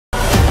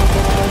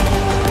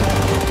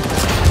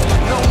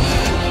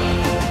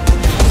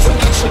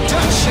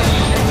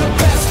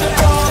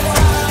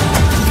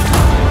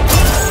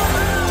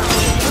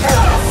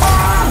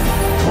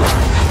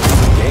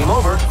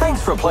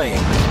Thanks for playing.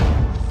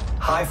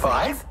 High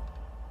five?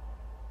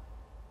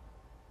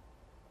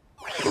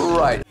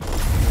 Right.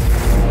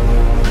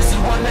 This is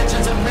what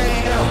legends are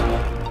made of.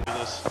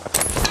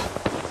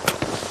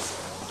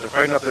 They're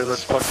fighting up there,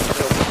 let's fucking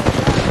kill them.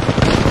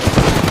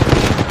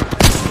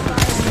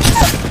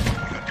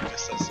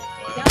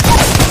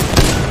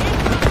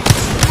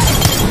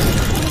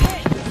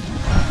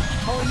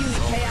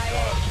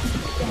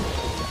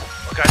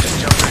 Okay,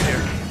 just jump right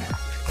here.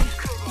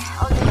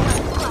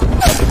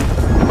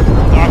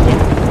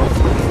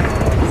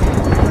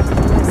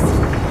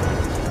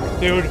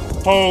 Dude,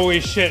 holy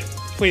shit.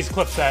 Please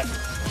clip that.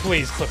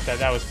 Please clip that.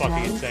 That was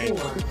fucking insane.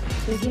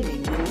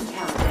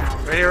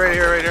 Right here, right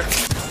here, right here.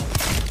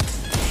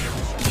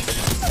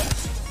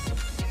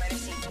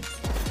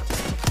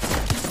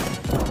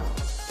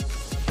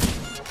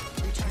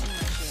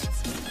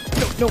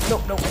 No.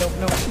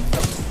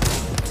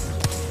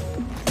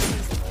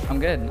 I'm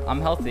good. I'm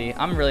healthy.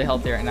 I'm really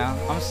healthy right now.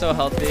 I'm so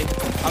healthy.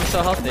 I'm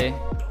so healthy.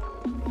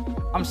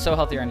 I'm so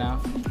healthy right now.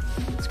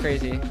 It's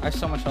crazy. I have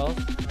so much health.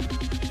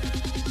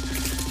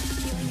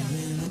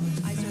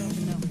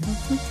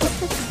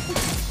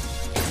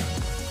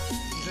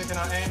 You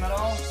cannot aim at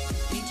all?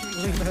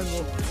 There's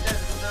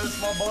a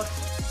small bullet.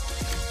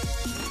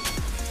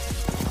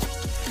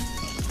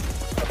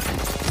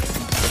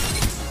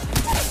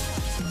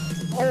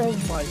 Oh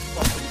my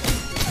fucking.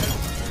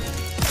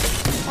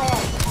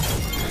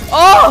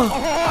 Oh!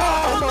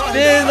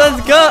 Dude,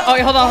 let's go! Oh,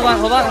 wait, hold on. Oh my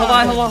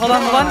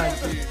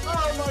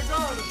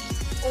god!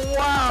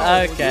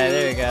 Wow! Okay,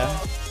 there we go.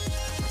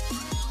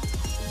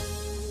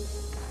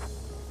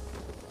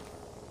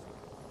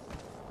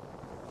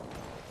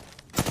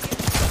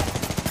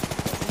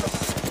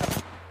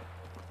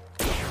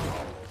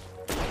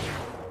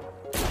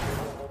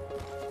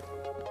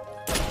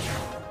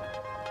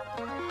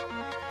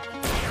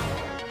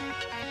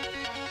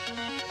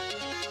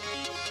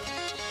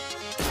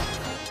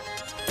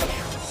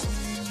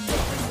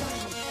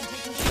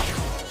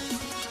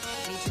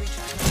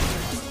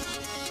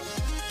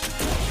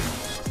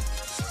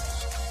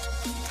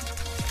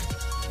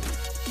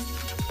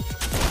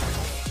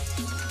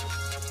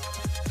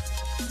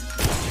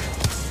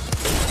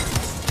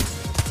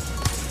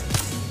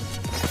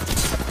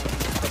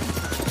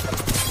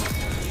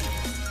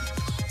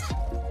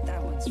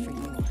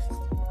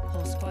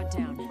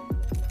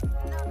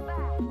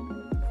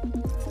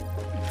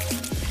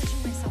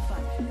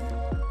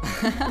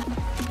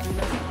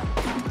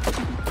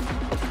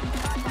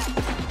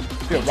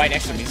 Dude, right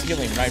next to me. He's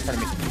healing right in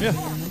front of me. Yeah.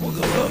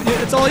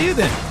 Yeah, it's all you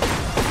then.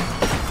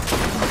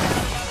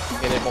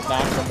 Okay, they both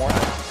down for more.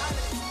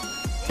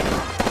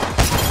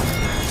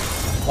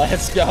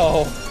 Let's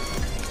go.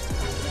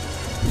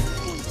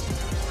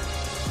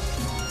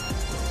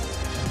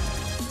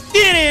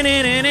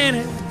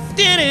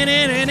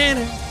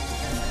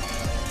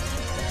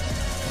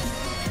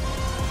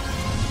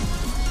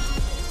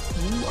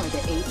 You are the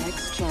Apex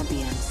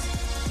champions.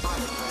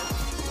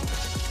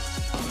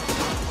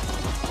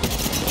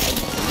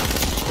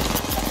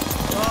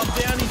 Oh,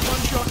 down, he's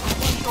one shot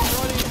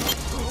right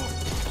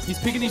in. He's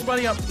picking his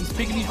buddy up.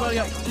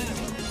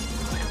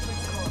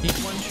 He's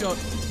one shot.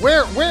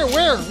 Where?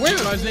 You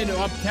guys need to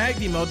up tagged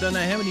him. I don't know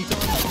how many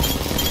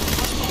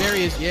times. There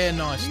he is. Yeah,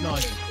 nice.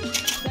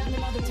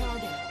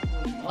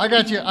 I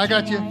got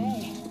you.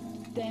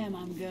 Damn,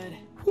 I'm good.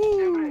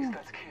 Woo.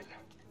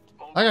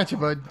 I got you,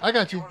 bud. I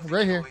got you.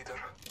 Right here.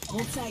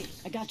 Hold tight.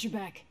 I got your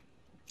back.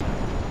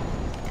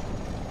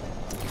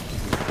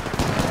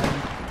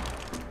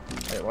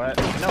 Wait, what?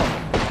 No.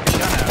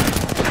 Gun out.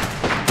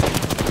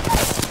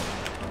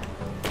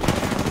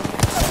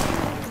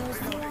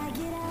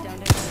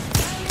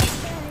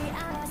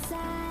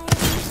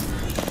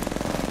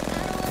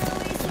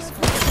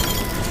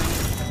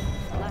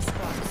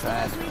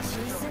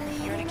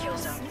 You're in a kill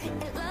zone.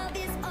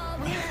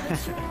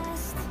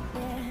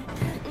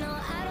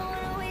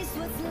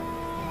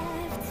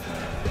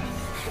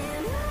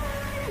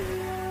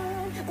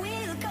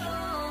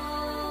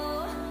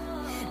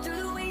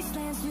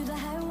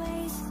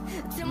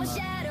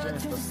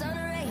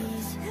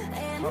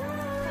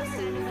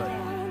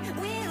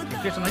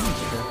 Get some onions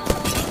here.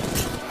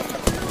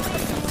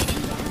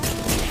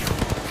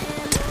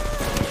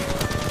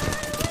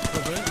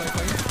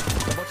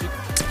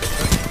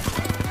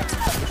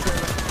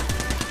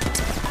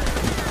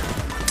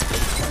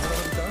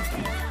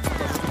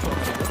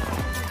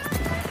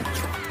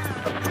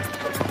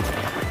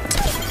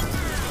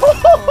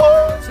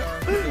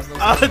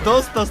 Ale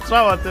dostał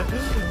strzała, ty.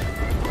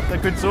 Ta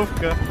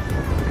końcówka.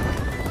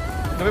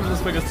 No wiem, że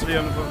swojego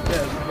strzeliłem, bo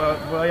wiesz,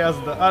 była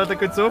jazda. Ale ta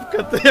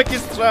końcówka, to jaki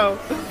strzał.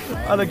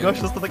 Ale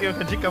gość dostał takiego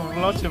hedzika w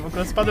locie, w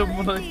ogóle spadł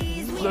mu na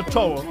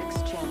czoło.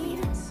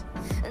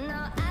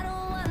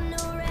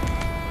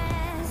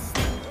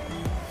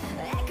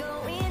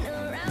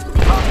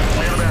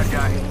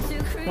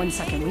 One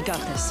second, we got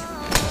this.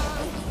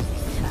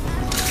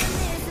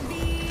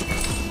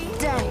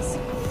 Dice.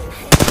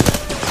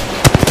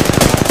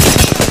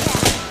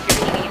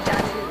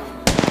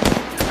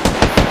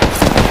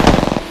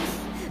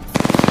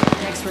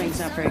 Next ring's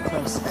not very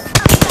close.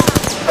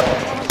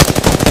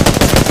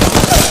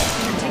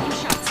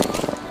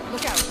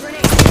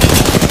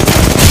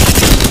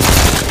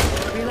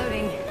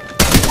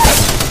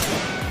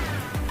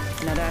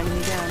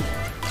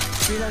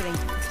 Reloading.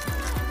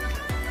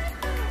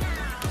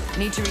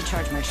 Need to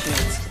recharge my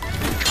shields.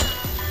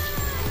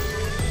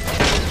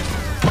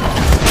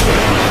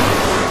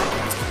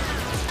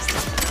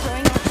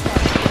 Throwing out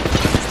smoke.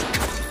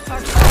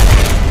 Arc smoke.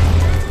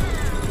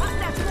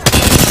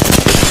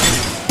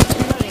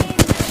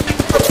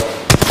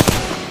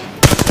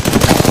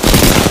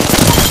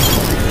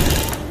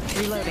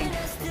 Reloading.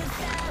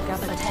 Got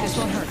the this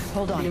won't hurt.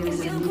 Hold on.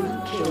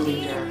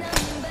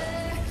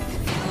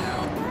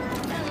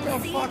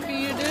 What the fuck are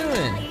you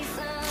doing?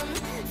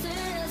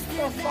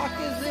 What the fuck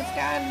is this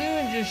guy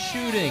doing just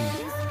shooting?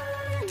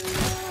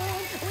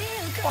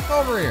 Fuck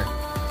over here.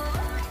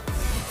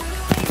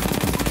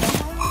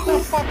 What the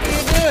fuck are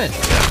you doing?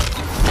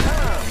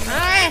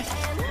 Huh?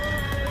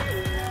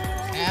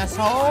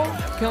 Asshole?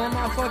 Killing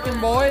my fucking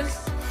boys?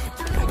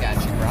 I got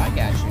you, bro. I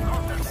got you.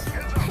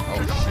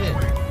 Oh, shit.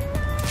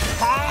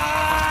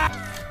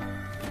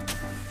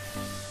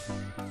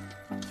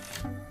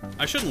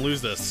 I shouldn't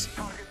lose this.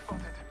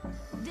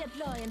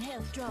 Deploying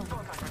health drone.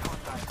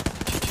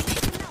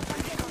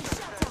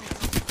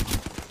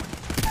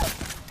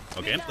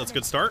 Okay, that's a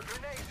good start.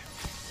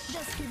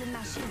 Just giving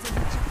my shields a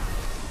recharge.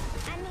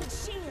 I need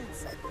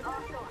shields.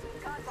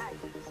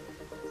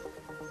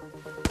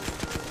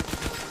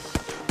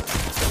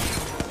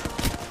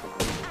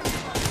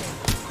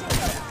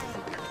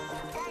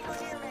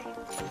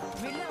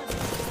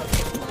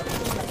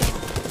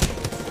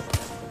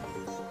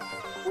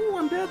 Ooh,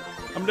 I'm dead.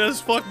 I'm dead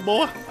as fuck,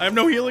 boy. I have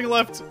no healing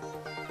left.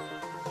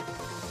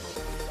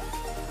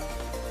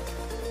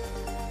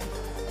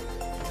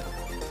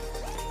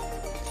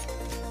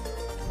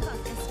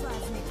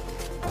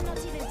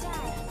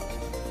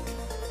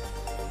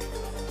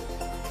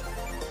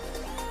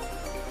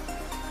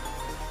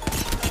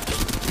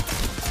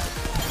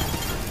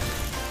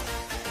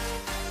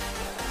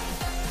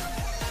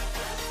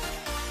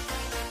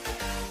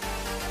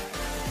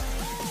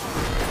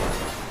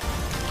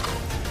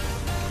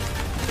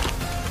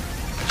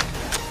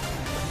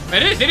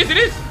 It is! It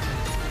is!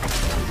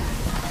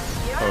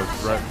 Oh,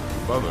 it's right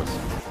above us.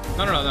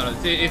 No.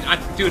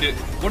 Dude,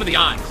 what are the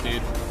odds,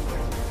 dude?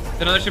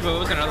 Another ship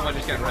was and another one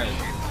just got red.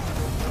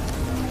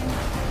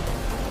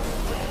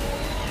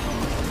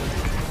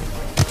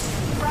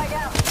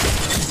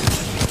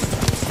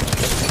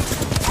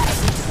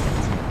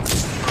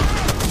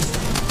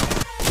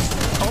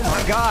 Oh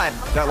my god,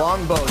 that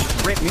longbow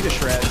just ripped me to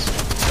shreds.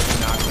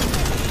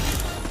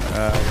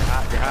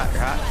 You're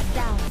hot.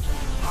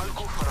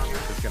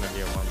 It's gonna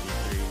be a 1v3.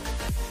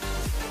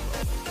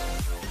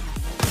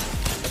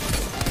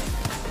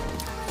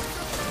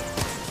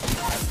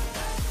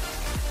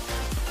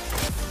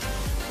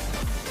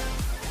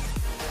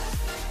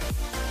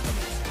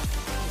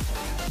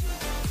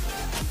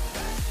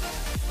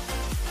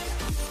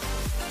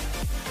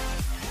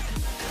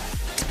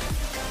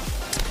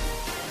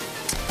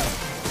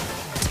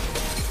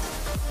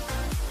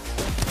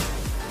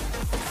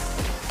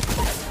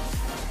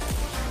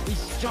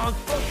 He's John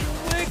fucking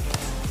Wick.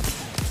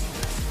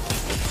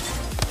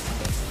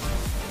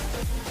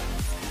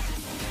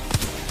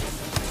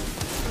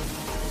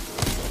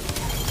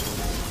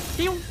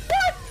 He what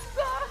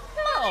the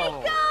hell?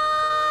 Oh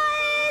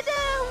my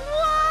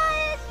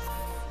god!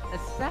 What?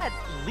 Is that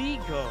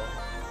legal?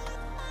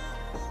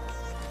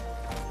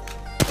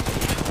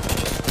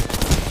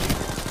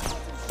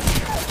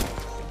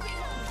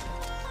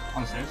 On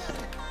the stairs.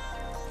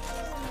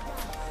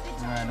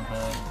 Right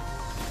above.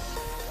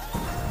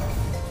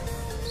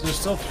 So there's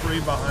still 3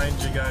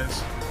 behind you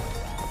guys.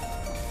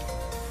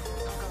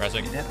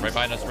 Pressing. Right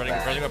behind us. Pressing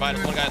right behind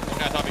us. One guy on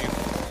top of you.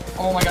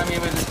 Oh my god, me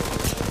with it.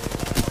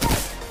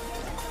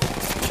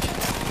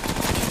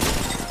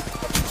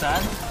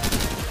 Sad?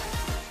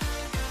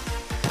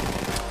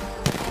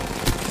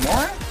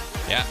 More?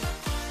 Yeah.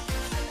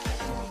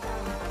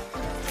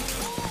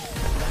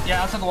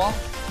 Yeah, outside the wall. I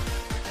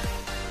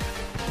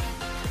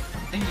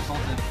think he just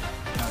ulted.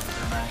 No, it's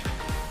right.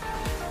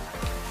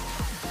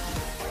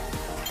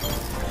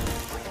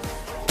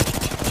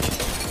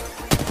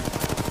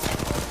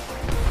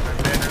 My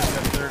banner's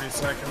got 30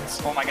 seconds.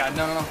 Oh my god,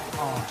 no.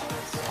 Oh,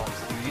 that sucks,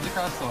 dude. He's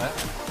across the way.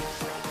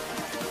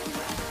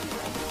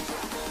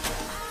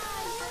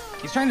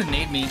 He's trying to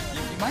nade me. You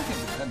might think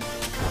he's dead.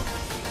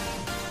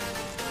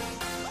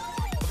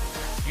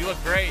 You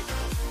look great.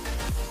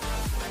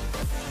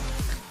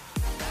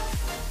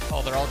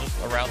 Oh, they're all just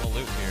around the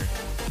loot here.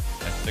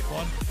 Can I stick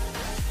one?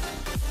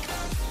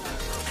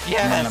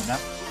 Yes!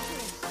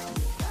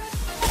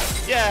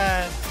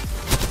 Yes!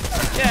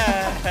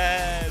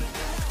 Yes!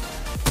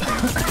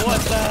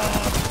 What the?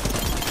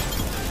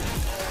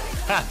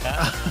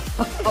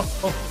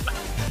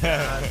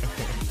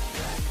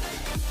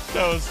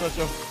 That was such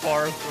a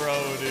far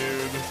throw,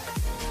 dude.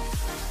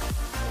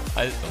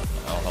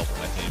 I'll help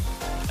my team.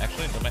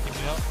 Actually, does my team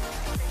need help?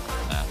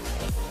 Nah.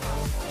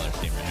 Another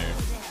team right here.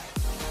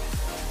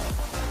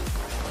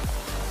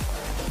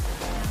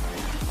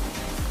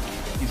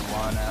 He's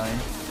one, Allie.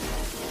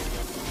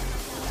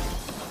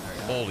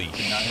 Holy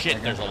shit,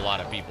 there's a lot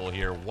of people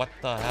here. What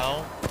the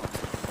hell?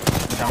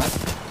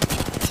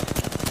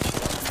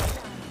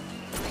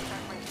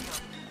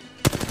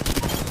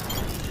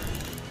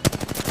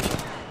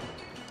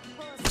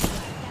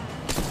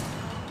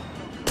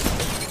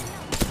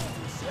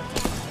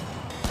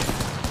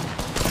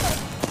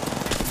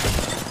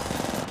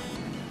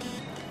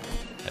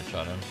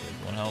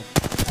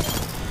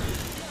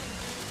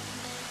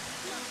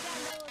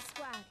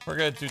 We're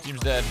good. 2 teams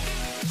dead.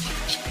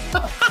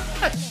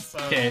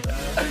 Okay.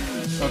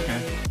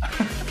 Okay.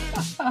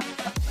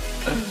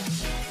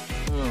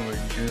 Oh my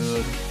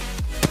god.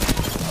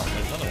 Oh,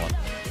 there's another one.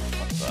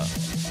 What's that?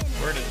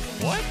 Where did...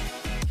 What?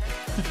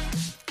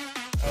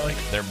 Like,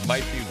 there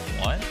might be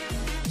one?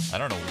 I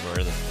don't know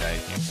where this guy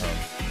came from.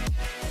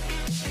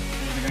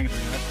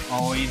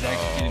 Oh, he's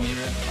executing me,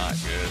 right? Not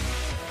good.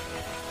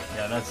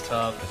 Yeah, that's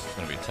tough. This is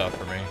gonna be tough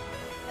for me.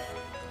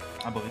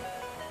 I believe.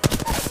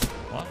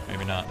 Well,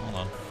 maybe not. Hold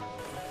on.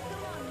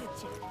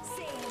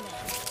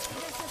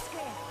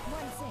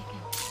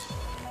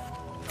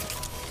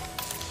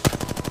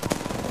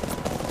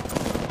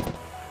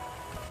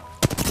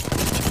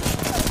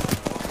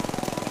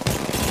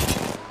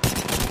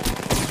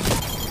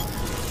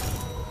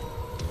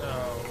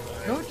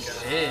 Good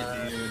shit,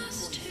 dude.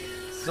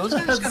 Those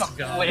guys just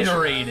got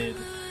obliterated.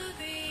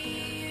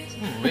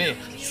 Wait.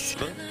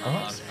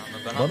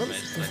 Bana mı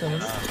sıktın sen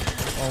onu?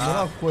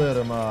 Amına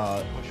koyarım ha.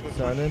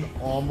 Senin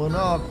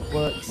amına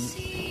koy...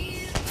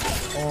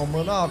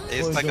 Amına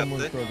koyduğumun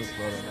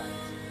çocukları.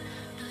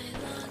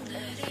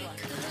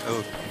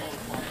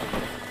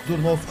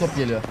 Dur, noskop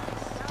geliyor.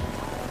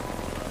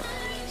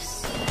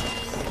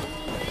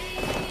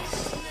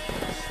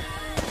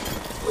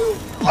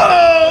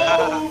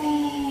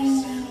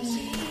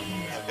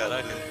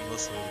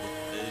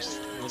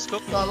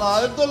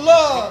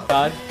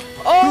 God.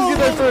 Oh! Who's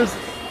getting there first?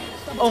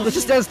 Oh, let's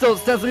just stand still.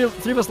 Stand three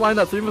of us lined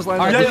up. Three of us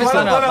lined up.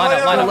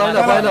 Alright,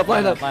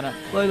 line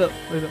up.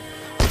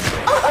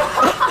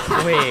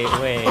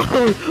 Wait.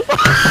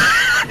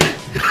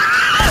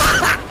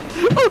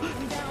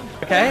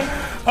 Okay.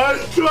 I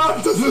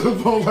dropped us in the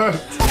bullet.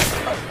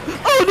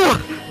 Oh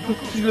no!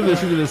 She's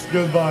gonna miss.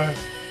 Goodbye.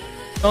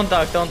 Don't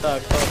duck.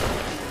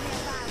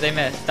 They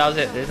missed. That was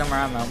it. There's no more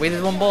ammo. Wait,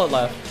 there's 1 bullet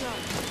left.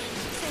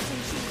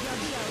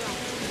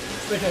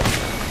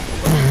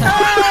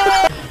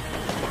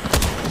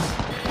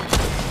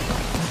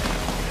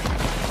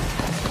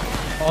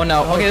 Oh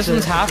no. Okay, this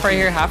one's half right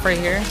here.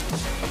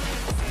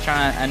 He's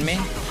trying to end me.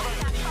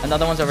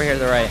 Another one's over here to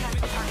the right.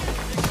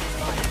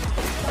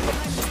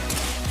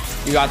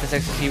 You got this,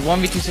 XC.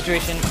 1v2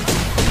 situation.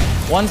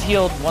 One's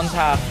healed, one's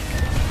half.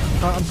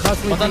 I'm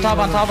constantly. One's on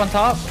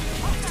top.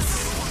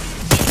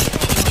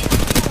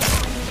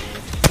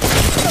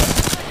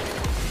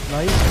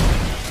 Nice.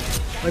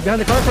 Right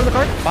behind the car,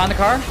 Behind the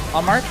car,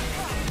 on mark.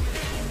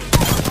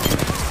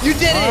 You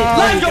did it!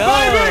 Let's go,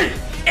 baby!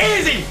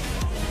 Easy!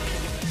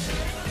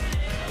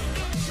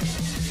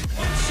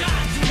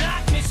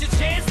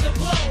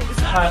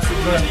 That's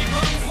good.